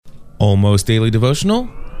Almost Daily Devotional,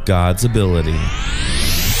 God's Ability.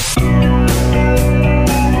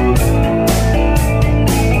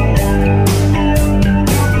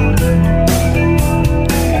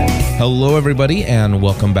 Hello, everybody, and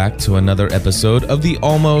welcome back to another episode of the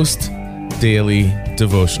Almost Daily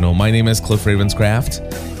Devotional. My name is Cliff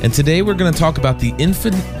Ravenscraft, and today we're going to talk about the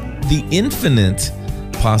infinite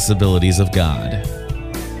possibilities of God.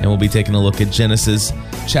 And we'll be taking a look at Genesis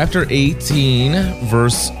chapter 18,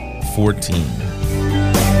 verse 14.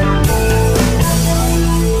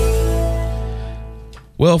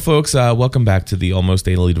 Well, folks, welcome back to the Almost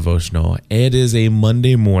Daily Devotional. It is a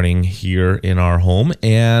Monday morning here in our home,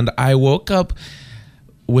 and I woke up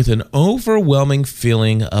with an overwhelming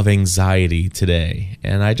feeling of anxiety today.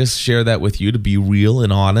 And I just share that with you to be real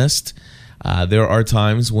and honest. There are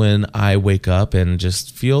times when I wake up and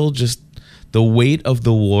just feel the weight of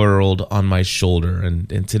the world on my shoulder.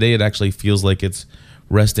 And today it actually feels like it's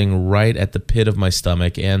resting right at the pit of my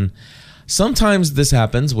stomach. And sometimes this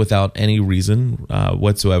happens without any reason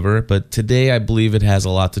whatsoever. But today I believe it has a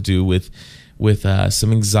lot to do with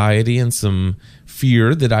some anxiety and some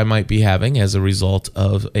fear that I might be having as a result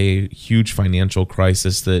of a huge financial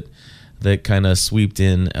crisis that kind of swept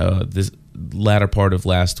in this latter part of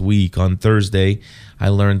last week. On Thursday, I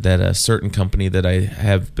learned that a certain company that I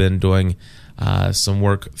have been doing some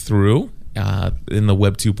work through in the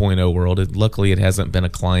Web 2.0 world. Luckily, it hasn't been a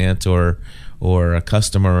client or a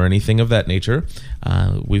customer or anything of that nature.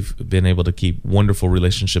 We've been able to keep wonderful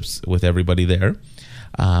relationships with everybody there.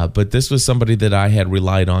 But this was somebody that I had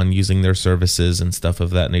relied on using their services and stuff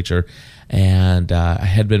of that nature. And I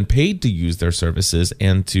had been paid to use their services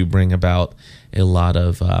and to bring about a lot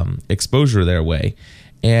of exposure their way.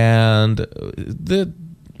 And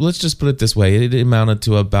let's just put it this way. It amounted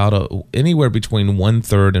to about anywhere between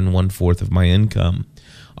 1/3 and 1/4 of my income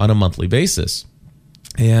on a monthly basis.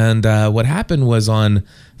 And what happened was on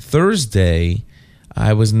Thursday,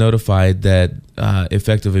 I was notified that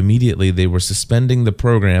effective immediately, they were suspending the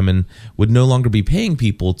program and would no longer be paying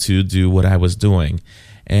people to do what I was doing.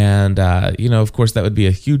 And, of course, that would be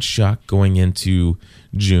a huge shock going into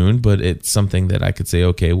June, but it's something that I could say,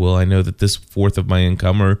 okay, well, I know that this 1/4 of my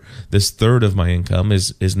income or this 1/3 of my income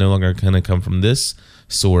is no longer going to come from this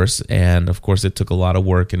source. And, of course, it took a lot of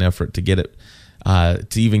work and effort to get it,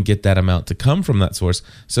 to even get that amount to come from that source.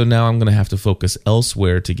 So now I'm going to have to focus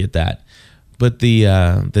elsewhere to get that. But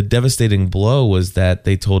the devastating blow was that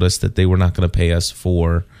they told us that they were not going to pay us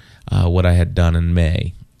for what I had done in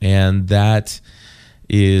May. And that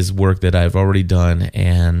is work that I've already done,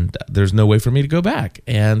 and there's no way for me to go back.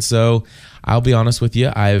 And so I'll be honest with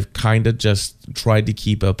you, I've kind of just tried to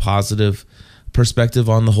keep a positive perspective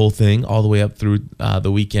on the whole thing all the way up through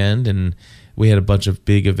the weekend. And we had a bunch of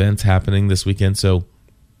big events happening this weekend, so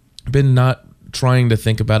I've been not trying to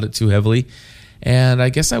think about it too heavily. And I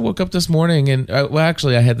guess I woke up this morning and,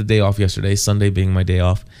 actually I had the day off yesterday, Sunday being my day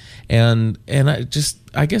off. And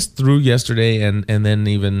I guess through yesterday and then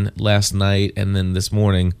even last night and then this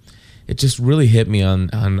morning, it just really hit me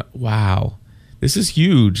on wow, this is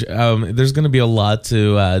huge. There's going to be a lot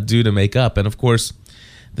to do to make up. And of course,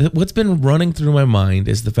 what's been running through my mind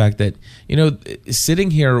is the fact that, sitting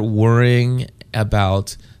here worrying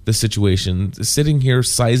about the situation, sitting here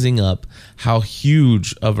sizing up how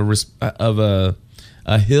huge of a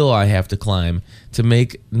hill I have to climb to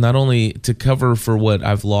make, not only to cover for what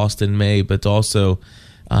I've lost in May, but to also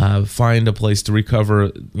find a place to recover,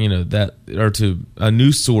 that, or to a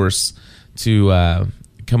new source to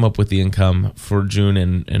come up with the income for June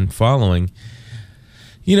and following.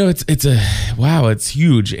 It's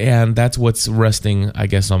huge, and that's what's resting, I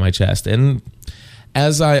guess, on my chest. And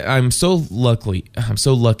as I'm so lucky, I'm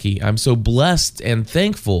so blessed and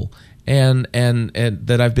thankful, and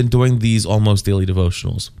that I've been doing these almost daily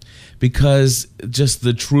devotionals, because just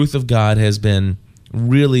the truth of God has been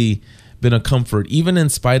really been a comfort, even in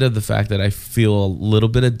spite of the fact that I feel a little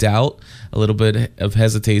bit of doubt, a little bit of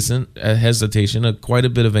hesitation, quite a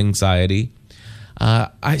bit of anxiety.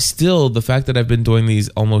 The fact that I've been doing these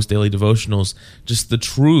almost daily devotionals, just the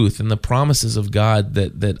truth and the promises of God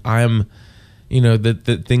that I'm,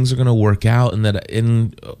 that things are going to work out, and that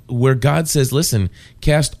where God says, listen,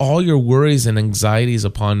 cast all your worries and anxieties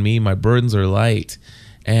upon me, my burdens are light.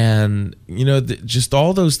 And, just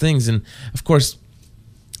all those things. And of course,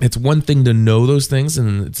 it's one thing to know those things,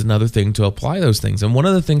 and it's another thing to apply those things. And one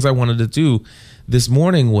of the things I wanted to do this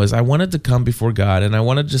morning was I wanted to come before God, and I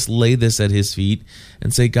want to just lay this at his feet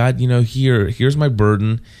and say, God, here's my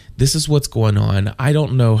burden. This is what's going on. I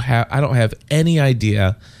don't have any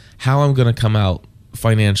idea how I'm going to come out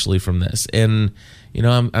financially from this. And,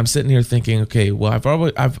 I'm sitting here thinking, okay, well,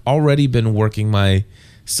 I've already been working my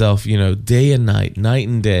myself, day and night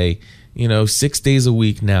and day, 6 days a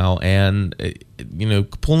week now, and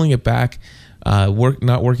pulling it back,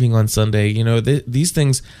 not working on Sunday. These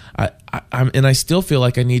things, I still feel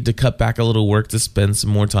like I need to cut back a little work to spend some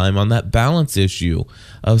more time on that balance issue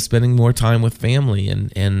of spending more time with family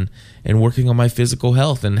and working on my physical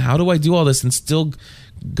health. And how do I do all this and still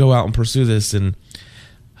go out and pursue this? And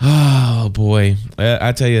oh boy,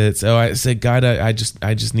 I tell you, so I said, God, I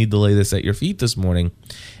just need to lay this at your feet this morning,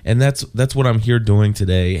 and that's what I'm here doing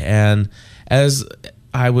today. And as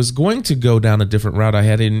I was going to go down a different route, I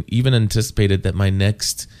hadn't even anticipated that my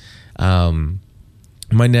next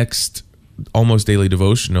almost daily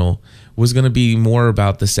devotional was going to be more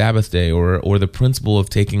about the Sabbath day or the principle of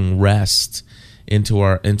taking rest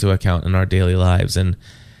into account in our daily lives. And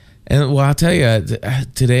well, I'll tell you,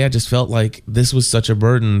 today I just felt like this was such a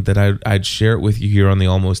burden that I'd share it with you here on the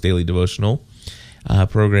Almost Daily Devotional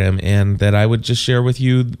program, and that I would just share with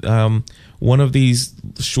you one of these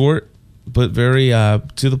short but very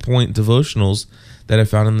to the point devotionals that I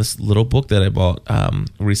found in this little book that I bought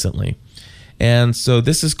recently. And so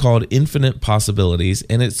this is called Infinite Possibilities,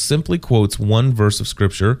 and it simply quotes one verse of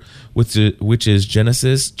Scripture, which is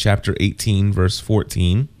Genesis chapter 18, verse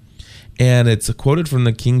 14. And it's quoted from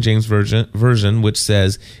the King James Version, which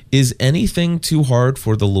says, "Is anything too hard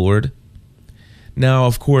for the Lord?" Now,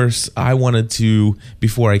 of course, I wanted to,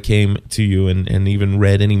 before I came to you and even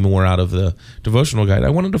read any more out of the devotional guide,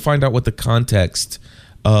 I wanted to find out what the context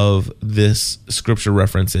of this scripture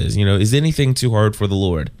reference is. Is anything too hard for the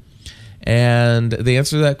Lord? And the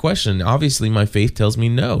answer to that question, obviously, my faith tells me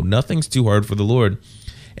no, nothing's too hard for the Lord.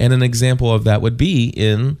 And an example of that would be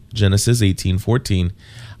in Genesis 18:14,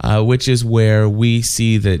 which is where we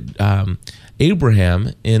see that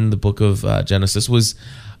Abraham in the book of Genesis was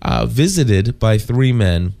visited by three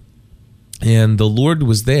men, and the Lord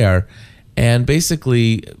was there. And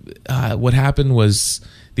basically what happened was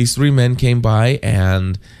these three men came by,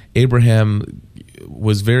 and Abraham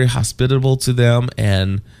was very hospitable to them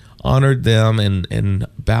and honored them and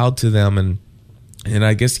bowed to them, and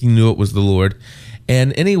I guess he knew it was the Lord.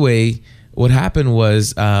 And anyway, what happened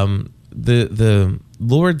was the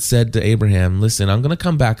Lord said to Abraham, "Listen, I'm going to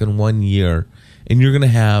come back in 1 year, and you're going to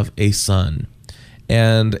have a son."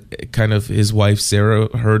 And kind of his wife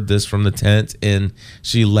Sarah heard this from the tent, and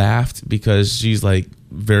she laughed because she's like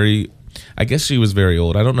I guess she was very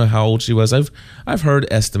old. I don't know how old she was. I've heard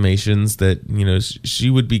estimations that she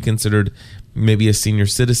would be considered maybe a senior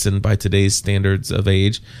citizen by today's standards of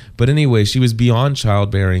age. But anyway, she was beyond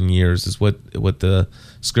childbearing years, is what the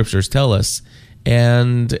scriptures tell us.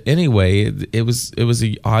 And anyway, it was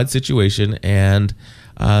an odd situation. And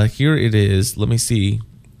here it is. Let me see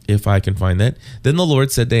if I can find that. Then the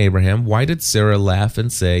Lord said to Abraham, "Why did Sarah laugh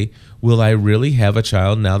and say, 'Will I really have a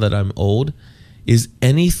child now that I'm old?' Is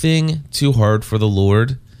anything too hard for the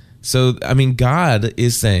Lord?" So,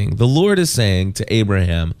 the Lord is saying to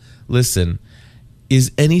Abraham, "Listen,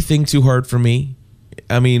 is anything too hard for me?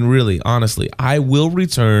 Really, honestly, I will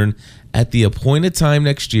return at the appointed time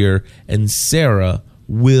next year, and Sarah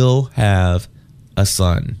will have a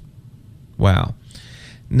son." Wow.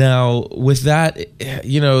 Now, with that,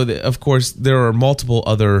 of course, there are multiple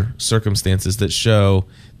other circumstances that show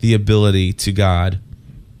the ability to God,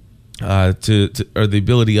 or the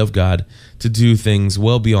ability of God to do things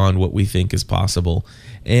well beyond what we think is possible.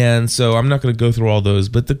 And so I'm not going to go through all those,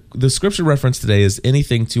 but the scripture reference today is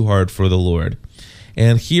anything too hard for the Lord.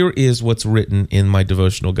 And here is what's written in my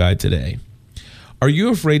devotional guide today. Are you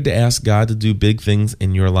afraid to ask God to do big things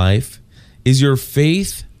in your life? Is your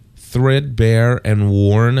faith threadbare and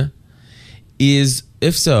worn?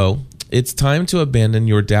 If so, it's time to abandon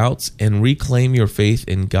your doubts and reclaim your faith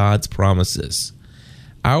in God's promises.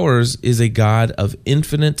 Ours is a God of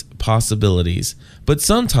infinite possibilities, but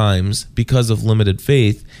sometimes, because of limited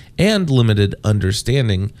faith and limited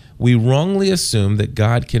understanding, we wrongly assume that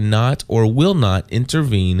God cannot or will not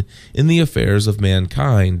intervene in the affairs of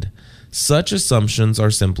mankind. Such assumptions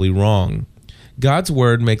are simply wrong. God's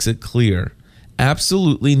word makes it clear.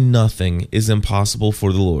 Absolutely nothing is impossible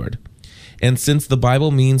for the Lord. And since the Bible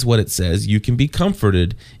means what it says, you can be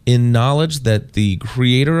comforted in knowledge that the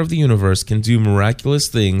creator of the universe can do miraculous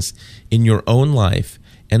things in your own life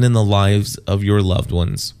and in the lives of your loved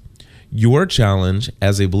ones. Your challenge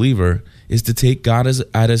as a believer is to take God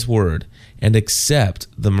at his word and expect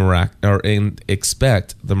the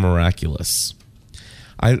miraculous.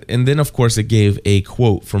 And then, of course, it gave a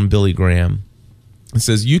quote from Billy Graham. It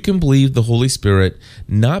says, "You can believe the Holy Spirit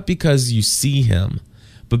not because you see him,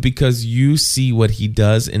 but because you see what he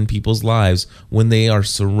does in people's lives when they are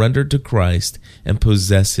surrendered to Christ and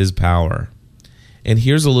possess his power." And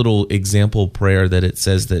here's a little example prayer that it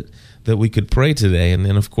says that we could pray today. And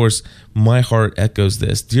then, of course, my heart echoes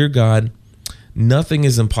this. Dear God, nothing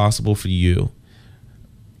is impossible for you.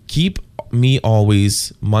 Keep me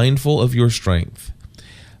always mindful of your strength.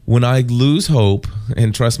 When I lose hope,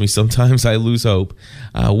 and trust me, sometimes I lose hope.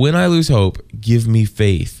 When I lose hope, give me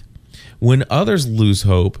faith. When others lose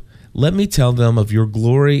hope, let me tell them of your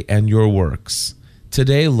glory and your works.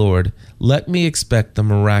 Today, Lord, let me expect the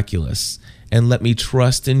miraculous, and let me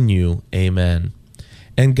trust in you. Amen.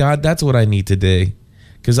 And God, that's what I need today,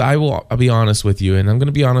 because I'll be honest with you, and I'm going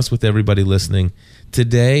to be honest with everybody listening.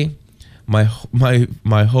 Today, my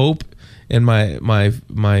hope and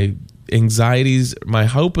my anxieties, my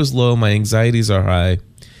hope is low, my anxieties are high.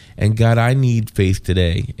 And God, I need faith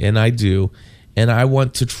today, and I do. And I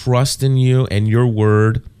want to trust in you and your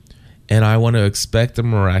word, and I want to expect the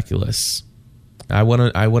miraculous. I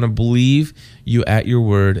want to believe you at your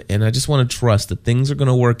word, and I just want to trust that things are going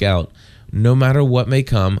to work out. No matter what may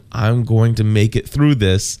come, I'm going to make it through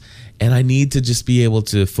this, and I need to just be able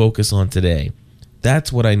to focus on today.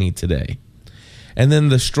 That's what I need today. And then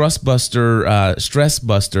the stress buster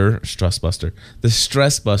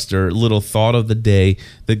little thought of the day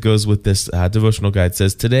that goes with this devotional guide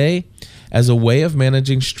says, today, as a way of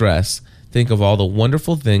managing stress, think of all the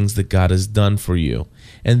wonderful things that God has done for you,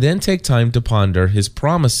 and then take time to ponder his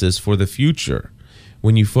promises for the future.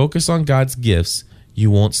 When you focus on God's gifts,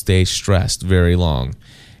 you won't stay stressed very long.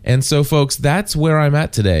 And so, folks, that's where I'm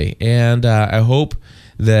at today. And I hope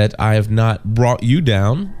that I have not brought you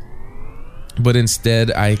down, but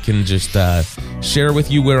instead I can just share with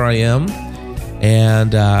you where I am.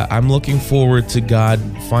 And I'm looking forward to God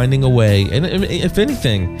finding a way. And if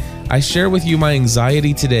anything, I share with you my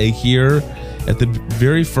anxiety today here at the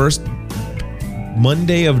very first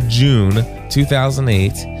Monday of June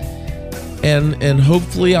 2008. And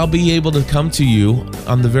hopefully I'll be able to come to you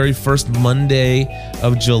on the very first Monday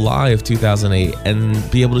of July of 2008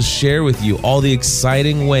 and be able to share with you all the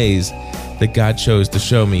exciting ways that God chose to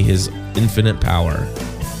show me his infinite power.